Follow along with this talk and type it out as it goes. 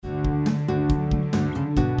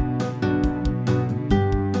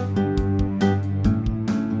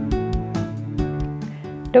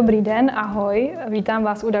Dobrý den, ahoj. Vítám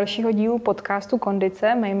vás u dalšího dílu podcastu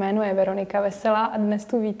Kondice. Mé jméno je Veronika Veselá a dnes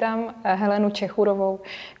tu vítám Helenu Čechurovou,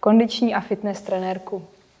 kondiční a fitness trenérku.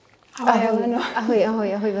 Ahoj, Heleno.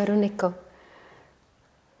 Ahoj Veroniko.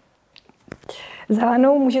 S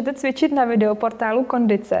Helenou můžete cvičit na videoportálu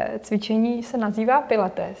Kondice. Cvičení se nazývá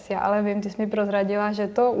pilates. Já ale vím, ty jsi mi prozradila, že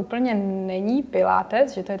to úplně není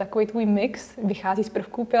pilates, že to je takový tvůj mix, vychází z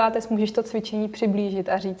prvků pilates. Můžeš to cvičení přiblížit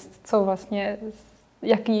a říct, co vlastně,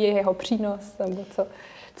 jaký je jeho přínos, nebo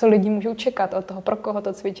co lidi můžou čekat od toho, pro koho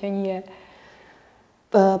to cvičení je.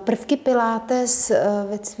 Prvky pilates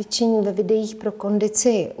ve cvičení, ve videích pro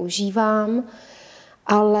kondici užívám,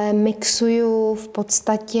 ale mixuju v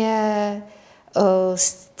podstatě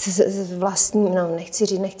vlastní,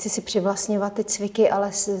 nechci si přivlastňovat ty cviky,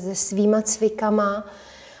 ale se svýma cvikama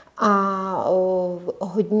a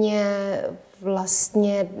hodně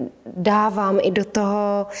vlastně dávám i do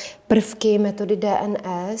toho prvky metody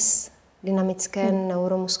DNS, dynamické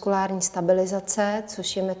neuromuskulární stabilizace,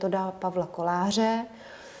 což je metoda Pavla Koláře.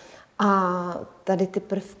 A tady ty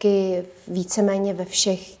prvky víceméně ve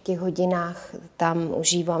všech těch hodinách tam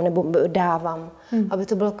užívám nebo dávám, aby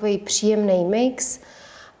to byl takový příjemný mix.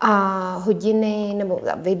 A hodiny nebo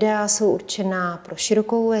videa jsou určená pro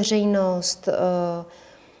širokou veřejnost.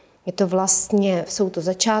 Jsou to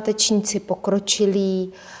začátečníci,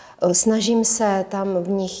 pokročilí. Snažím se tam v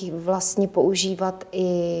nich vlastně používat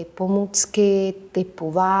i pomůcky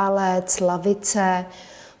typu válec, lavice,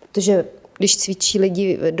 protože když cvičí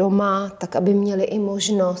lidi doma, tak aby měli i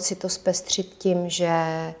možnost si to zpestřit tím, že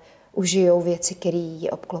užijou věci, které ji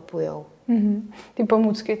obklopujou. Mm-hmm. Ty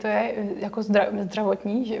pomůcky, to je jako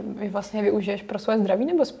zdravotní, že vy vlastně využiješ pro své zdraví,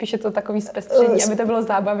 nebo spíš je to takový zpestření, aby to bylo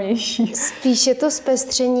zábavnější? Spíš je to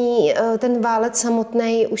zpestření, ten válec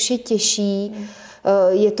samotný už je těžší.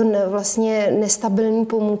 Je to vlastně nestabilní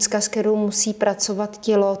pomůcka, s kterou musí pracovat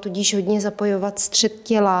tělo, tudíž hodně zapojovat střed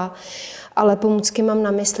těla. Ale pomůcky mám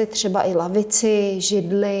na mysli třeba i lavici,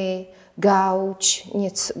 židli, gauč,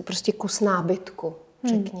 prostě kus nábytku,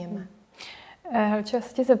 řekněme. Helčo, já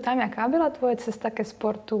se tě zeptám, jaká byla tvoje cesta ke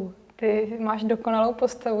sportu? Ty máš dokonalou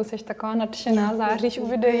postavu, jsi taková nadšená, záříš u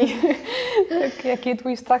videí. Tak jaký je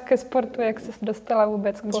tvůj vztah ke sportu, jak jsi dostala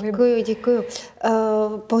vůbec k pohybu? Děkuju.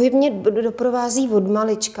 Pohyb mě doprovází od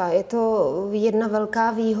malička. Je to jedna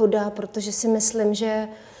velká výhoda, protože si myslím, že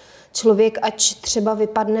člověk, ač třeba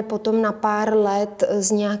vypadne potom na pár let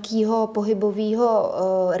z nějakého pohybového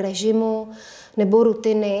režimu nebo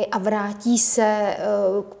rutiny a vrátí se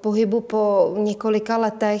k pohybu po několika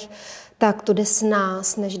letech, tak to jde s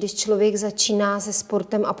nás, než když člověk začíná se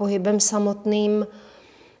sportem a pohybem samotným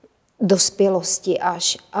dospělosti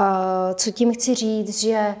až. A co tím chci říct,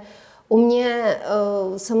 že u mě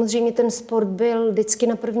samozřejmě ten sport byl vždycky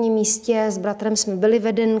na prvním místě. S bratrem jsme byli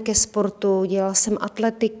veden ke sportu, dělala jsem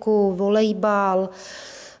atletiku, volejbal,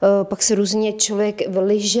 pak se různě člověk v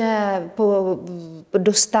lyže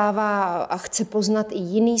dostává a chce poznat i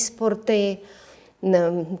jiný sporty.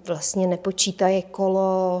 Vlastně nepočítaje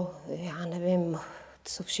kolo, já nevím,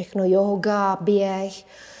 co všechno, yoga, běh.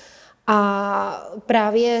 A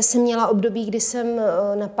právě jsem měla období, kdy jsem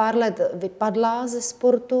na pár let vypadla ze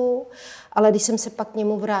sportu, ale když jsem se pak k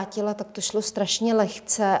němu vrátila, tak to šlo strašně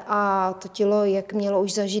lehce a to tělo, jak mělo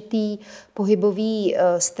už zažitý pohybový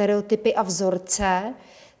stereotypy a vzorce,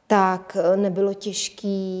 tak nebylo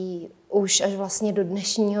těžký už až vlastně do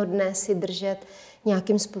dnešního dne si držet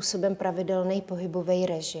nějakým způsobem pravidelný pohybový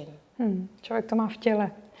režim. Člověk to má v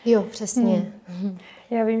těle. Jo, přesně.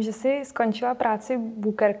 Já vím, že jsi skončila práci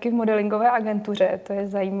bookerky v modelingové agentuře. To je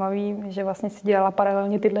zajímavý, že vlastně si dělala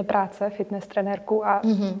paralelně tyhle práce, fitness trenérku a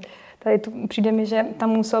tady přijde mi, že tam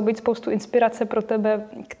muselo být spoustu inspirace pro tebe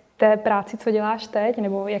k té práci, co děláš teď,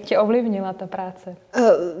 nebo jak tě ovlivnila ta práce?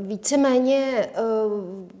 Víceméně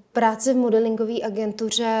práce v modelingové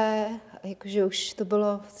agentuře, jakože už to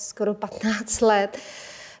bylo skoro 15 let,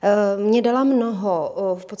 mě dala mnoho.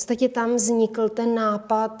 V podstatě tam vznikl ten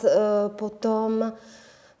nápad potom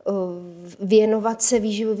věnovat se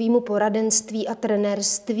výživovému poradenství a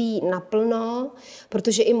trenérství naplno,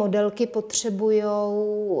 protože i modelky potřebují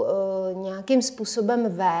nějakým způsobem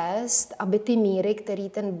vést, aby ty míry, který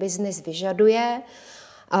ten biznis vyžaduje,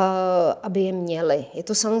 aby je měly. Je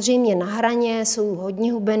to samozřejmě na hraně, jsou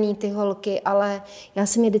hodně hubený ty holky, ale já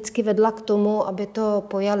jsem je vždycky vedla k tomu, aby to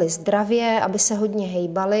pojali zdravě, aby se hodně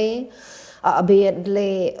hejbali a aby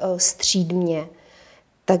jedli střídmě.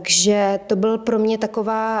 Takže to byl pro mě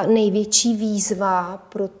taková největší výzva,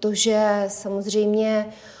 protože samozřejmě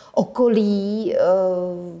okolí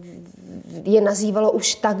je nazývalo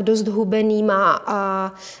už tak dost hubenýma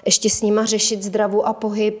a ještě s nima řešit zdravu a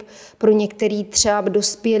pohyb pro některý třeba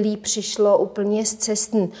dospělý přišlo úplně z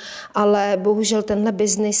cestní. Ale bohužel tenhle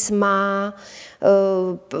biznis má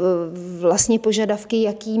vlastně požadavky,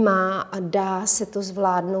 jaký má a dá se to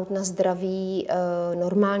zvládnout na zdravý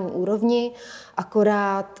normální úrovni,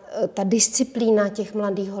 akorát ta disciplína těch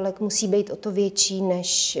mladých holek musí být o to větší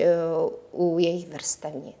než u jejich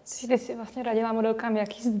vrstevnic. Ty jsi vlastně radila modelkám,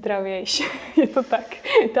 jaký zdravější. Je to tak?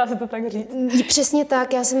 Dá se to tak říct? Přesně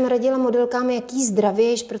tak. Já jsem radila modelkám, jaký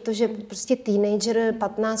zdravější, protože prostě teenager,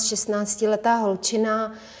 15-16 letá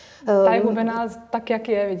holčina, ta je hubená tak, jak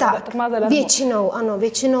je, tak má zadarmo.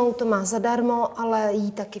 Většinou to má zadarmo, ale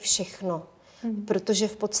jí taky všechno. Protože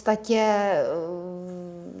v podstatě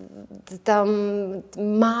tam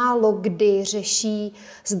málo kdy řeší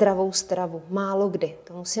zdravou stravu. Málo kdy.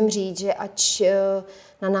 To musím říct, že ač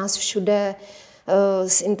na nás všude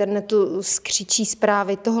z internetu skřičí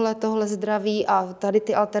zprávy tohle zdraví a tady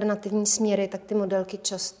ty alternativní směry, tak ty modelky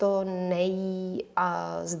často nejí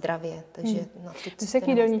a zdravě. Takže na tu My se k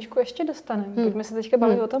jídelníčku ještě dostaneme. Pojďme se teďka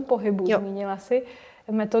bavit o tom pohybu. Zmínila si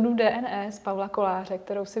metodu DNS Pavla Koláře,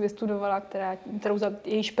 kterou si vystudovala,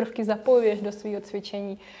 jejíž prvky zapojuješ do svého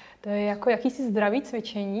cvičení. To je jako jakýsi zdravý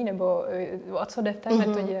cvičení, nebo o co jde v té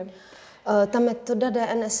metodě? Ta metoda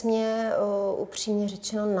DNS mě upřímně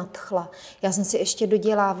řečeno nadchla. Já jsem si ještě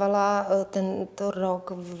dodělávala tento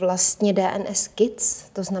rok vlastně DNS Kids,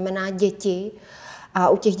 to znamená děti. A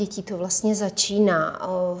u těch dětí to vlastně začíná.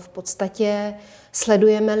 V podstatě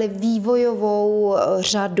sledujeme-li vývojovou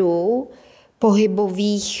řadu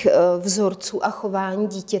pohybových vzorců a chování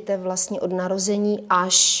dítěte vlastně od narození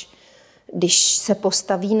až když se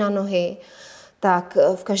postaví na nohy, tak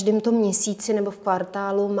v každém tom měsíci nebo v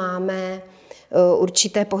kvartálu máme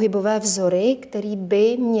určité pohybové vzory, které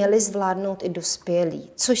by měly zvládnout i dospělí,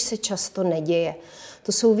 což se často neděje.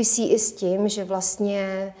 To souvisí i s tím, že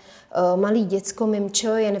vlastně malý děcko, mimčo,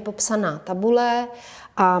 je nepopsaná tabule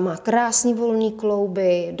a má krásný volný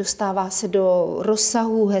klouby, dostává se do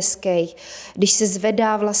rozsahů hezkých. Když se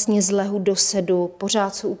zvedá vlastně z lehu do sedu,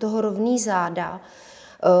 pořád jsou u toho rovný záda,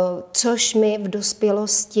 což my v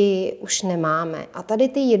dospělosti už nemáme. A tady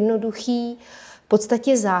ty jednoduchý, v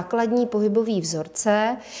podstatě základní pohybový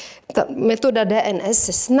vzorce, ta metoda DNS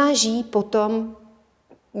se snaží potom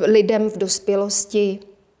lidem v dospělosti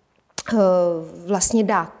vlastně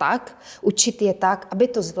dát tak, učit je tak, aby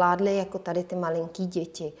to zvládli jako tady ty malinký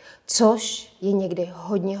děti, což je někdy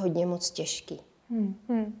hodně moc těžký.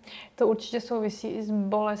 To určitě souvisí i s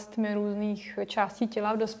bolestmi různých částí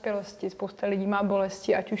těla v dospělosti. Spousta lidí má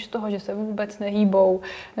bolesti, ať už z toho, že se vůbec nehýbou,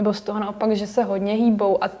 nebo z toho naopak, že se hodně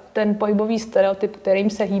hýbou a ten pohybový stereotyp, kterým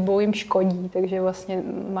se hýbou, jim škodí, takže vlastně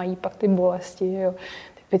mají pak ty bolesti. Jo.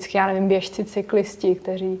 Typicky, já nevím, běžci, cyklisti,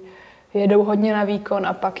 kteří jedou hodně na výkon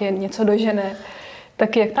a pak je něco dožene.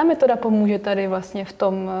 Tak jak ta metoda pomůže tady vlastně v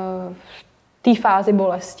té fázi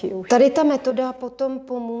bolesti už? Tady ta metoda potom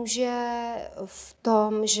pomůže v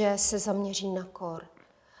tom, že se zaměří na kor.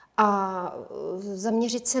 A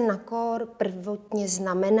zaměřit se na kor prvotně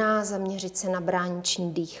znamená zaměřit se na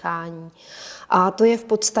brániční dýchání. A to je v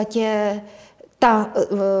podstatě ta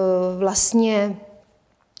vlastně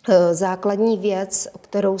základní věc, o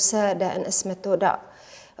kterou se DNS metoda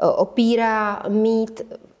opírá, mít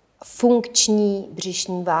funkční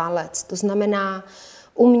břišní válec. To znamená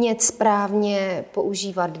umět správně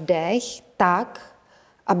používat dech tak,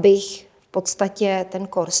 abych v podstatě ten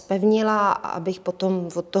kor zpevnila a abych potom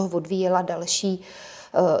od toho odvíjela další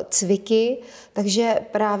cviky. Takže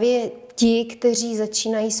právě ti, kteří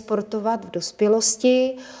začínají sportovat v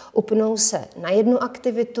dospělosti, upnou se na jednu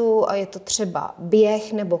aktivitu a je to třeba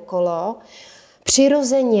běh nebo kolo,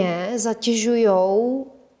 přirozeně zatěžujou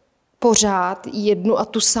pořád jednu a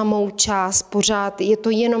tu samou část, pořád je to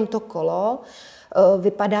jenom to kolo,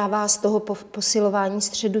 vypadává z toho posilování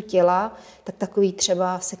středu těla, tak takový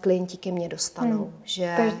třeba se klienti ke mně dostanou.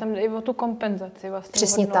 Takže tam jde i o tu kompenzaci vlastně.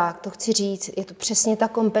 Přesně tak, to chci říct. Je to přesně ta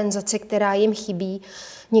kompenzace, která jim chybí.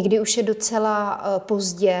 Někdy už je docela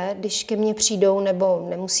pozdě, když ke mně přijdou, nebo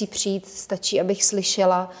nemusí přijít, stačí, abych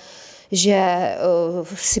slyšela, že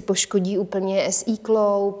si poškodí úplně SI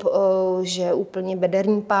kloub, že úplně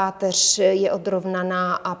bederní páteř je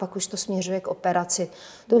odrovnaná a pak už to směřuje k operaci.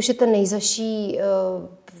 To už je ten nejzazší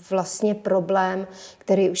vlastně problém,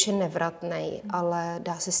 který už je nevratný, ale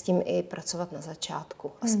dá se s tím i pracovat na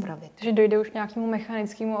začátku a spravit. Takže dojde už k nějakému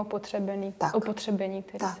mechanickému opotřebení,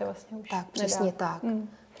 který se vlastně už tak, přesně tak.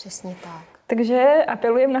 Přesně tak. Takže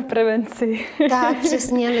apelujeme na prevenci. Tak,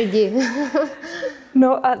 přesně lidi.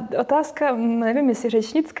 No a otázka, nevím, jestli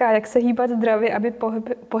řečnická, jak se hýbat zdravě, aby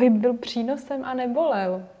pohyb byl přínosem a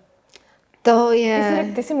nebolel? To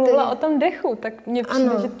je... Ty jsi mluvila o tom dechu, tak mně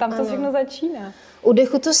přijde, že tam to všechno začíná. U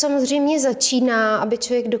dechu to samozřejmě začíná, aby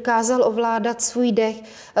člověk dokázal ovládat svůj dech.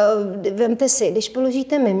 Vemte si, když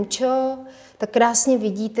položíte mimčo, tak krásně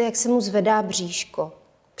vidíte, jak se mu zvedá bříško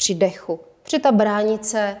při dechu. Protože ta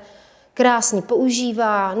bránice krásně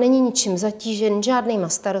používá, není ničím zatížen, žádnýma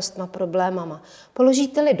starostma, problémama.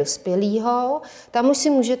 Položíte-li dospělýho, tam už si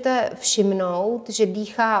můžete všimnout, že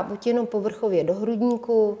dýchá buď jenom povrchově do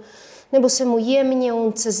hrudníku, nebo se mu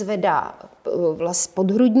jemňounce zvedá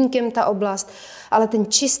pod hrudníkem ta oblast, ale ten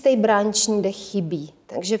čistý brániční dech chybí.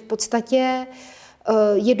 Takže v podstatě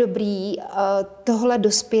je dobrý tohle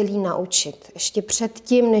dospělý naučit. Ještě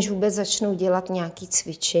předtím, než vůbec začnou dělat nějaké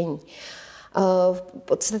cvičení. V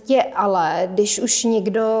podstatě ale, když už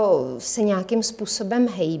někdo se nějakým způsobem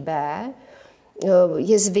hejbe,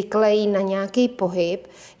 je zvyklý na nějaký pohyb,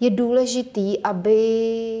 je důležitý,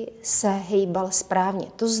 aby se hejbal správně.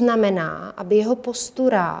 To znamená, aby jeho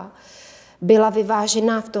postura byla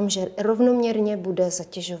vyvážená v tom, že rovnoměrně bude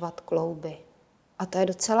zatěžovat klouby. A to je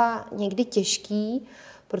docela někdy těžký,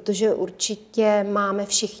 protože určitě máme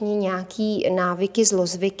všichni nějaký návyky,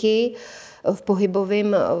 zlozvyky v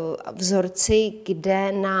pohybovém vzorci,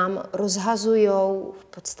 kde nám rozhazujou v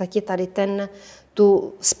podstatě tady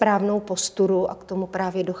tu správnou posturu a k tomu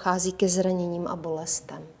právě dochází ke zraněním a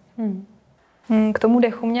bolestem. K tomu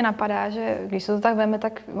dechu mě napadá, že když se to tak veme,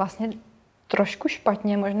 tak vlastně trošku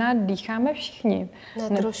špatně možná dýcháme všichni.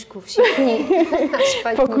 Ne trošku, všichni.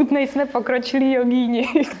 Pokud nejsme pokročilí jogíni,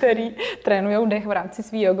 který trénujou dech v rámci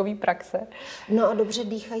své jogové praxe. No a dobře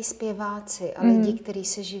dýchají zpěváci a lidi, kteří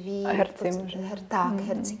se živí... A herci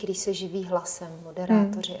herci, kteří se živí hlasem,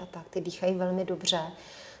 moderátoři a tak, ty dýchají velmi dobře.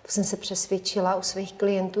 To jsem se přesvědčila u svých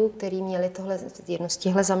klientů, kteří měli jedno z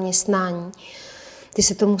těchto zaměstnání. Ty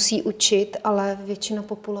se to musí učit, ale většina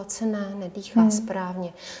populace nedýchá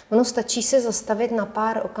správně. Ono stačí se zastavit na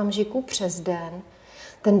pár okamžiků přes den,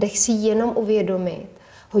 ten dech si jenom uvědomit.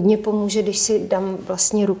 Hodně pomůže, když si dám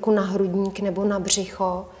vlastně ruku na hrudník nebo na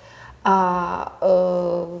břicho a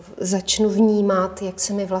začnu vnímat, jak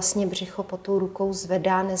se mi vlastně břicho pod tou rukou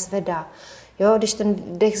zvedá, nezvedá. Jo, když ten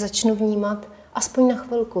dech začnu vnímat, aspoň na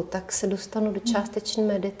chvilku, tak se dostanu do částečné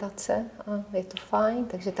meditace a je to fajn,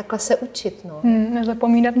 takže takhle se učit. No.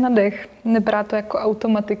 Nezapomínat na dech, nebrát to jako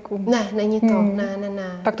automatiku. Ne, není to,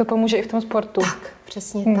 ne. Pak to pomůže i v tom sportu. Tak,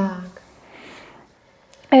 přesně tak.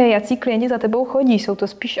 Jací klienti za tebou chodí? Jsou to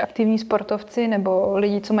spíš aktivní sportovci nebo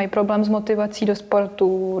lidi, co mají problém s motivací do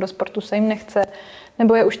sportu se jim nechce,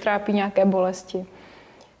 nebo je už trápí nějaké bolesti?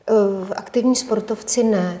 Aktivní sportovci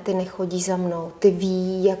ne, ty nechodí za mnou, ty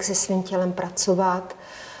ví, jak se svým tělem pracovat.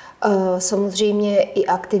 Samozřejmě i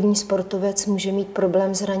aktivní sportovec může mít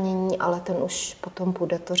problém zranění, ale ten už potom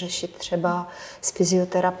půjde to řešit třeba s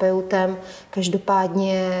fyzioterapeutem.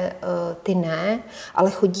 Každopádně ty ne,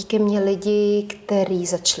 ale chodí ke mně lidi, kteří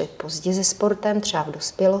začali pozdě se sportem, třeba v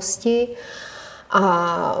dospělosti,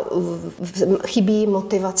 a chybí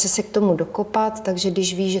motivace se k tomu dokopat, takže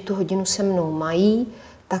když ví, že tu hodinu se mnou mají,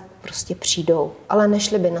 tak prostě přijdou. Ale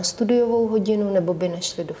nešli by na studiovou hodinu nebo by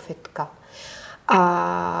nešli do fitka.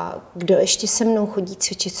 A kdo ještě se mnou chodí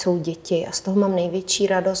cvičit, jsou děti. A z toho mám největší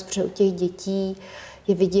radost, protože u těch dětí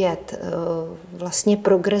je vidět vlastně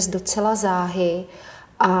progres docela záhy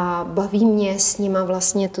a baví mě s nima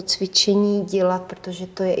vlastně to cvičení dělat, protože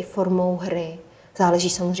to je i formou hry. Záleží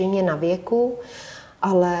samozřejmě na věku,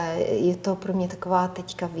 ale je to pro mě taková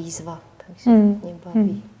teďka výzva, takže mě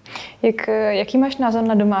baví. Jaký máš názor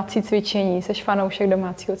na domácí cvičení? Jseš fanoušek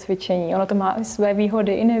domácího cvičení? Ono to má i své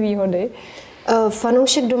výhody i nevýhody.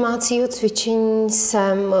 Fanoušek domácího cvičení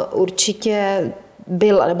jsem určitě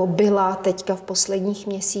byla teďka v posledních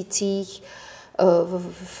měsících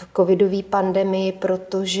v covidové pandemii,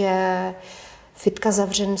 protože fitka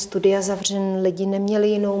zavřen, studia zavřen, lidi neměli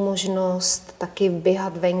jinou možnost taky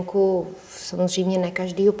běhat venku. Samozřejmě ne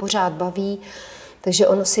každýho pořád baví. Takže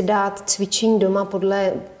ono si dát cvičení doma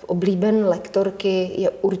podle oblíbené lektorky je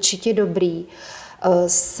určitě dobrý.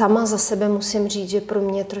 Sama za sebe musím říct, že pro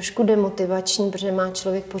mě je trošku demotivační, protože má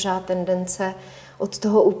člověk pořád tendence od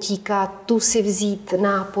toho utíkat, tu si vzít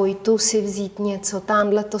nápoj, tu si vzít něco,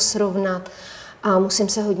 tamhle to srovnat. A musím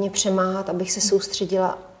se hodně přemáhat, abych se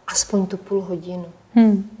soustředila aspoň tu půl hodinu.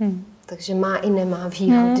 Takže má i nemá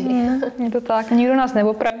výhody. Je to tak. Nikdo nás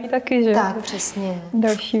neopraví taky, že? Tak, přesně.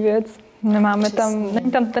 Další věc.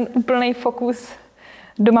 Není tam ten úplný fokus.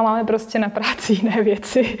 Doma máme prostě na práci jiné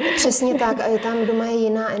věci. Přesně tak. A je tam doma je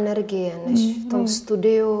jiná energie, než v tom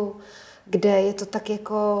studiu, kde je to tak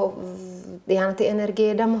jako... Já na ty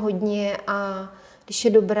energie dám hodně a když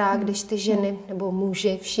je dobrá, když ty ženy nebo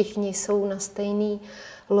muži, všichni jsou na stejné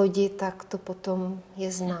lodi, tak to potom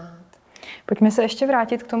je znát. Pojďme se ještě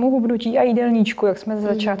vrátit k tomu hubnutí a jídelníčku, jak jsme ze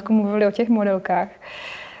začátku mluvili o těch modelkách.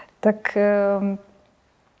 Tak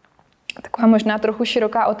taková možná trochu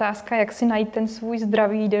široká otázka, jak si najít ten svůj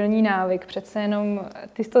zdravý jídelní návyk. Přece jenom,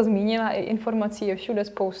 ty jsi to zmínila, i informací je všude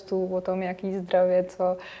spoustu o tom, jak jíst zdravě,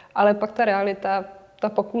 co, ale pak ta realita, ta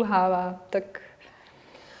pokulhává, tak...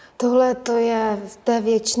 Tohle to je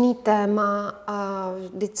věčný téma a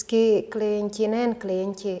vždycky klienti, nejen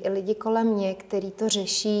klienti, i lidi kolem mě, kteří to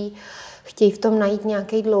řeší, chtějí v tom najít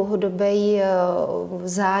nějaký dlouhodobý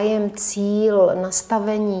zájem, cíl,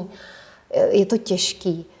 nastavení. Je to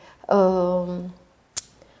těžký.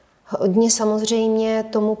 Hodně samozřejmě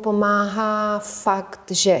tomu pomáhá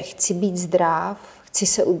fakt, že chci být zdrav, chci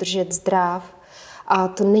se udržet zdrav a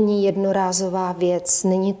to není jednorázová věc,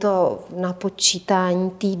 není to na počítání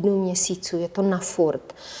týdnů, měsíců, je to na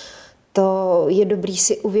furt. To je dobrý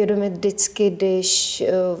si uvědomit vždycky, když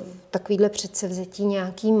takovýhle předsevzetí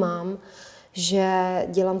nějaký mám, že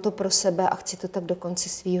dělám to pro sebe a chci to tak do konce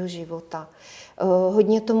svého života.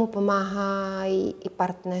 Hodně tomu pomáhají i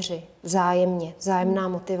partneři, vzájemná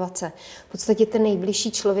motivace. V podstatě ten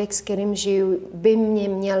nejbližší člověk, s kterým žiju, by mě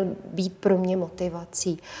měl být pro mě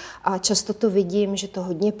motivací. A často to vidím, že to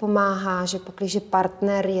hodně pomáhá, že pakliže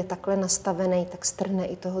partner je takhle nastavený, tak strhne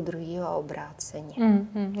i toho druhého a obráceně.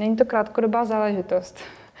 Není to krátkodobá záležitost?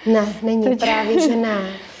 Ne, není, právě že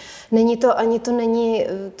ne. Není to, ani to není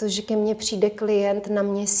to, že ke mně přijde klient na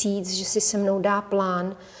měsíc, že si se mnou dá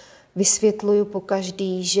plán. Vysvětluju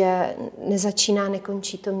pokaždý, že nezačíná,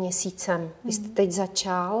 nekončí to měsícem. Vy jste teď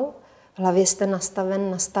začal, v hlavě jste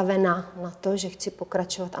nastavena na to, že chci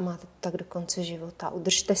pokračovat a máte to tak do konce života.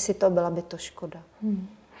 Udržte si to, byla by to škoda.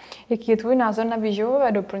 Jaký je tvůj názor na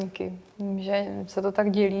výživové doplňky? Že se to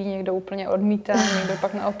tak dělí, někdo úplně odmítá, někdo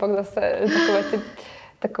pak naopak zase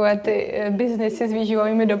takové ty biznesy s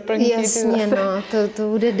výživovými doplňky. Jasně, no, to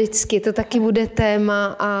bude vždycky, to taky bude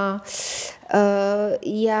téma a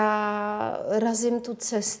já razím tu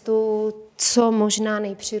cestu, co možná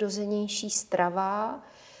nejpřirozenější strava,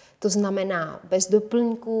 to znamená bez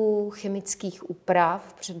doplňků, chemických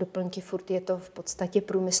úprav, protože doplňky furt je to v podstatě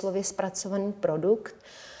průmyslově zpracovaný produkt.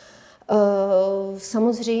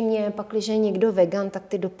 Samozřejmě, pakliže je někdo vegan, tak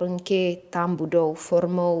ty doplňky tam budou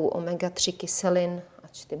formou omega-3 kyselin,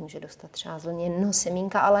 ač ty může dostat třeba zlněno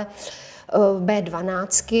semínka, ale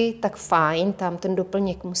B12, tak fajn, tam ten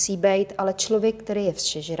doplněk musí být, ale člověk, který je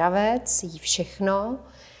všežravec, jí všechno,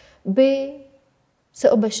 by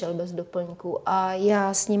se obešel bez doplňků a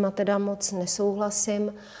já s nima teda moc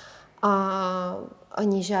nesouhlasím a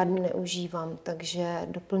ani žádný neužívám, takže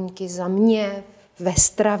doplňky za mě ve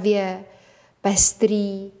stravě,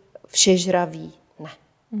 pestrý, všežravý, ne.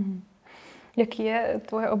 Jaký je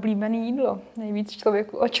tvoje oblíbené jídlo? Nejvíc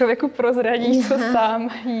člověku prozradíš, co sám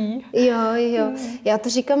jí. Jo. Já to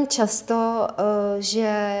říkám často,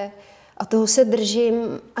 že a toho se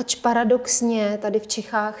držím, ač paradoxně, tady v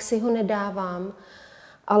Čechách si ho nedávám,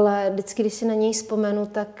 ale vždycky, když si na něj vzpomenu,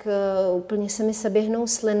 tak úplně se mi seběhnou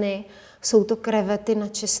sliny. Jsou to krevety na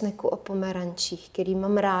česneku a pomerančích, který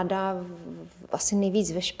mám ráda asi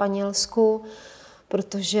nejvíc ve Španělsku,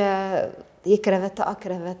 protože je kreveta a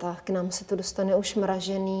kreveta. K nám se to dostane už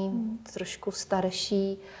mražený, trošku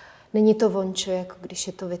starší. Není to vončo, jako když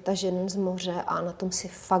je to vytažené z moře a na tom si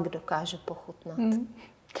fakt dokážu pochutnat.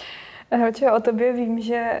 Helče, o tobě vím,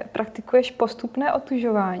 že praktikuješ postupné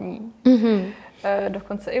otužování.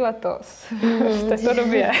 Dokonce i letos, v této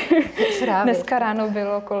době. Dneska ráno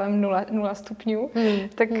bylo kolem 0 stupňů,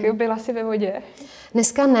 tak byla jsi ve vodě?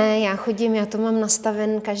 Dneska ne, já to mám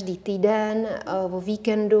nastaven každý týden, o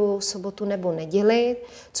víkendu, sobotu nebo neděli,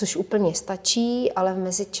 což úplně stačí, ale v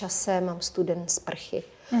mezičase mám studen sprchy,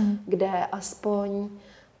 kde aspoň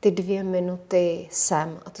ty 2 minuty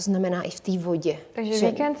jsem, a to znamená i v té vodě. Takže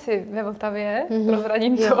víkend si ve Vltavě,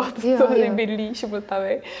 prozradím to, bydlíš v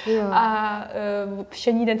Vltavě, a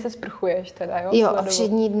všední den se sprchuješ teda, jo? Jo, a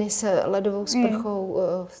všední dny se ledovou sprchou,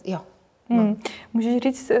 jo. Můžeš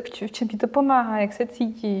říct, v čem ti to pomáhá, jak se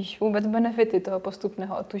cítíš, vůbec benefity toho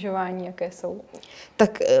postupného otužování, jaké jsou?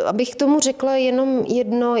 Tak abych k tomu řekla jenom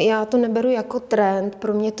jedno, já to neberu jako trend,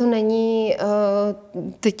 pro mě to není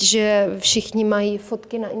teď, že všichni mají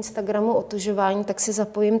fotky na Instagramu otužování, tak se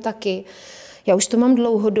zapojím taky. Já už to mám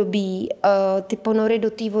dlouhodobý, ty ponory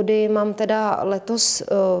do té vody mám teda letos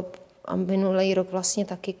a minulý rok vlastně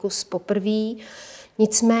taky kus poprvé.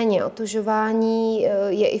 Nicméně otužování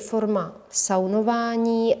je i forma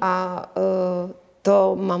saunování a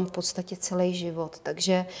to mám v podstatě celý život.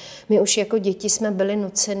 Takže my už jako děti jsme byli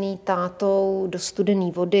nucený tátou do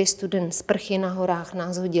studené vody, student z prchy na horách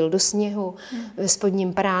nás hodil do sněhu ve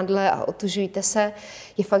spodním prádle a otužujte se.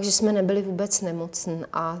 Je fakt, že jsme nebyli vůbec nemocní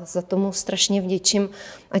a za tomu strašně vděčím,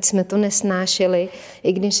 ať jsme to nesnášeli,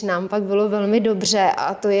 i když nám pak bylo velmi dobře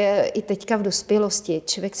a to je i teďka v dospělosti.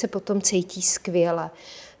 Člověk se potom cítí skvěle.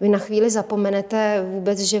 Vy na chvíli zapomenete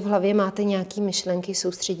vůbec, že v hlavě máte nějaké myšlenky,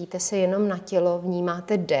 soustředíte se jenom na tělo,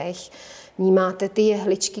 vnímáte dech, vnímáte ty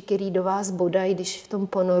jehličky, které do vás bodají, když v tom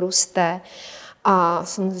ponoru jste. A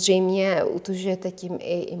samozřejmě utužujete tím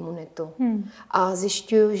i imunitu. A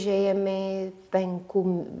zjišťuju, že je mi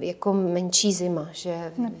venku jako menší zima,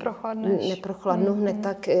 že neprochladnu hned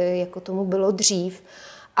tak, jako tomu bylo dřív.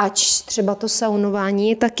 Ač třeba to saunování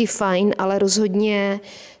je taky fajn, ale rozhodně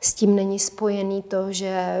s tím není spojený to,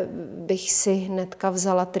 že bych si hnedka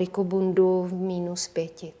vzala trikobundu v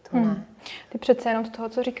 -5. To ne. Ty přece jenom z toho,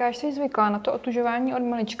 co říkáš, jsi zvyklá na to otužování od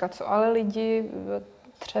malička, co ale lidi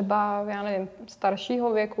třeba, já nevím,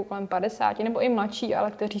 staršího věku, kolem 50, nebo i mladší,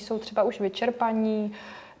 ale kteří jsou třeba už vyčerpaní,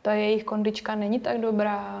 ta jejich kondička není tak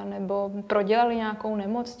dobrá, nebo prodělali nějakou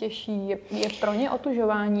nemoc těžší, je pro ně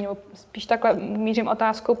otužování, nebo spíš takhle mířím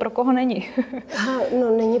otázkou, pro koho není?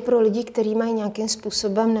 No, není pro lidi, kteří mají nějakým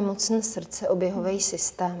způsobem nemocné srdce, oběhový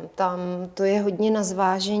systém. Tam to je hodně na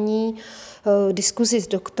zvážení, diskuzi s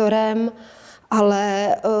doktorem,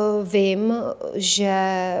 ale vím, že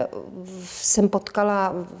jsem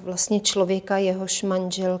potkala vlastně člověka, jehož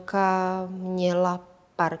manželka měla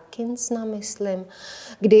Parkinsona, myslím,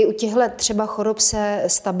 kdy u těchto třeba chorob se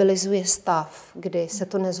stabilizuje stav, kdy se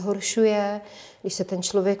to nezhoršuje, když se ten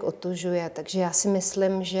člověk otužuje. Takže já si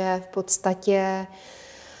myslím, že v podstatě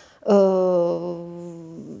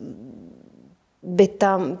by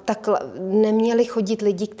tam takhle neměli chodit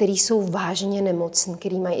lidi, kteří jsou vážně nemocní,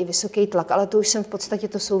 kteří mají i vysoký tlak, ale to už jsem v podstatě,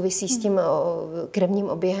 to souvisí s tím krevním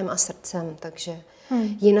oběhem a srdcem, takže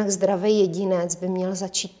jinak zdravý jedinec by měl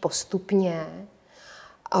začít postupně,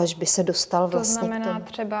 až by se dostal vlastně. To znamená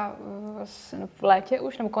třeba v létě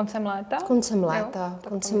už, nebo koncem léta? Koncem léta.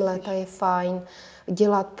 Koncem léta je fajn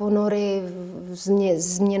dělat ponory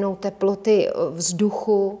změnou teploty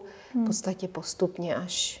vzduchu, v podstatě postupně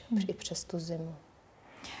až i přes tu zimu.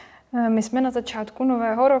 My jsme na začátku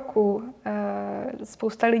nového roku.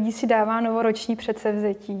 Spousta lidí si dává novoroční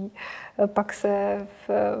předsevzetí, pak se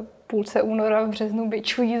v půlce února, v březnu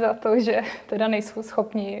bičují za to, že teda nejsou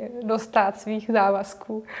schopni dostát svých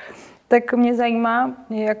závazků. Tak mě zajímá,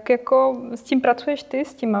 jak jako s tím pracuješ ty,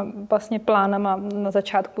 s těma vlastně plánama na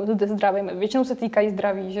začátku zdravím. Většinou se týkají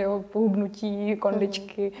zdraví, že jo, pohubnutí,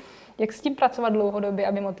 kondičky. Jak s tím pracovat dlouhodobě,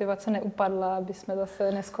 aby motivace neupadla, aby jsme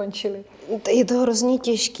zase neskončili? Je to hrozně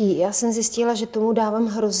těžký. Já jsem zjistila, že tomu dávám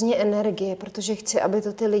hrozně energie, protože chci, aby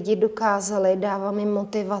to ty lidi dokázali, dávám jim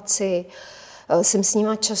motivaci. Jsem s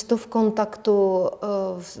nima často v kontaktu,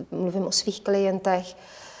 mluvím o svých klientech.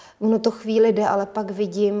 Ono to chvíli jde, ale pak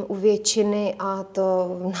vidím u většiny a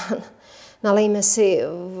to nalejme si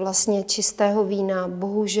vlastně čistého vína.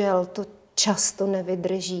 Bohužel to často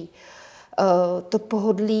nevydrží. To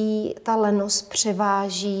pohodlí, ta lenost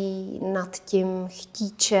převáží nad tím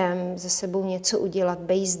chtíčem ze sebou něco udělat,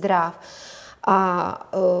 bej zdrav.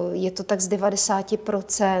 A je to tak z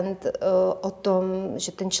 90% o tom,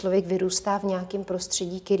 že ten člověk vyrůstá v nějakém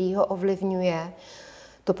prostředí, který ho ovlivňuje.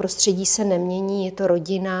 To prostředí se nemění, je to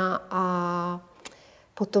rodina a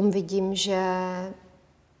potom vidím, že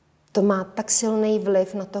to má tak silný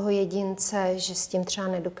vliv na toho jedince, že s tím třeba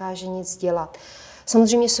nedokáže nic dělat.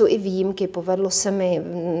 Samozřejmě jsou i výjimky, povedlo se mi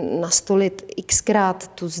nastolit xkrát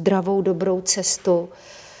tu zdravou, dobrou cestu.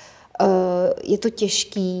 Je to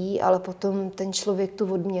těžký, ale potom ten člověk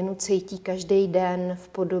tu odměnu cítí každý den v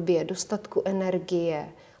podobě dostatku energie,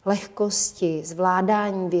 lehkosti,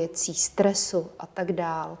 zvládání věcí, stresu a tak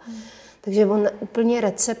dál. Takže on úplně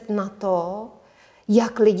recept na to,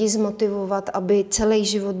 jak lidi zmotivovat, aby celý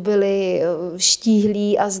život byli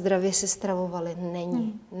štíhlí a zdravě se stravovali.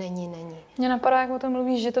 Není. Mně napadá, jak o tom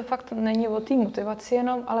mluvíš, že to fakt není o té motivaci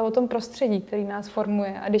jenom, ale o tom prostředí, který nás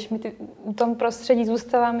formuje. A když my u tom prostředí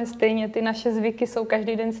zůstáváme stejně, ty naše zvyky jsou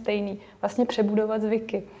každý den stejný. Vlastně přebudovat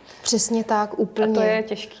zvyky. Přesně tak, úplně. A to je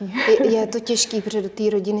těžký. Je to těžký, protože do té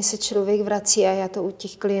rodiny se člověk vrací a já to u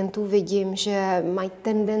těch klientů vidím, že mají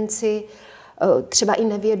tendenci třeba i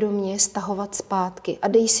nevědomě stahovat zpátky. A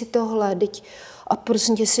dej si tohle, a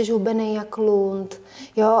prostě jsi žoubenej jak lund.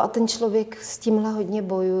 Jo, a ten člověk s tímhle hodně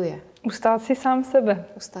bojuje. Ustát si sám sebe.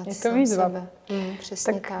 Ustát je si to sám výzva. sebe.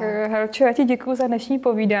 Přesně tak. Helčo, já ti děkuju za dnešní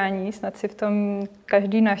povídání. Snad si v tom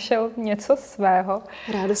každý našel něco svého.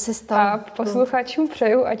 Rádo se stalo. A posluchačům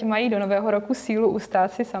přeju, ať mají do nového roku sílu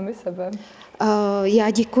ustát si sami sebe. Já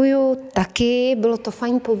děkuju taky, bylo to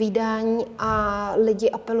fajn povídání a lidi,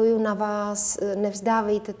 apeluju na vás,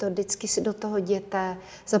 nevzdávejte to, vždycky si do toho jděte,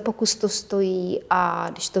 za pokus to stojí a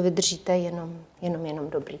když to vydržíte, jenom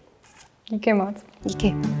dobrý. Díky moc.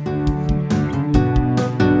 Díky.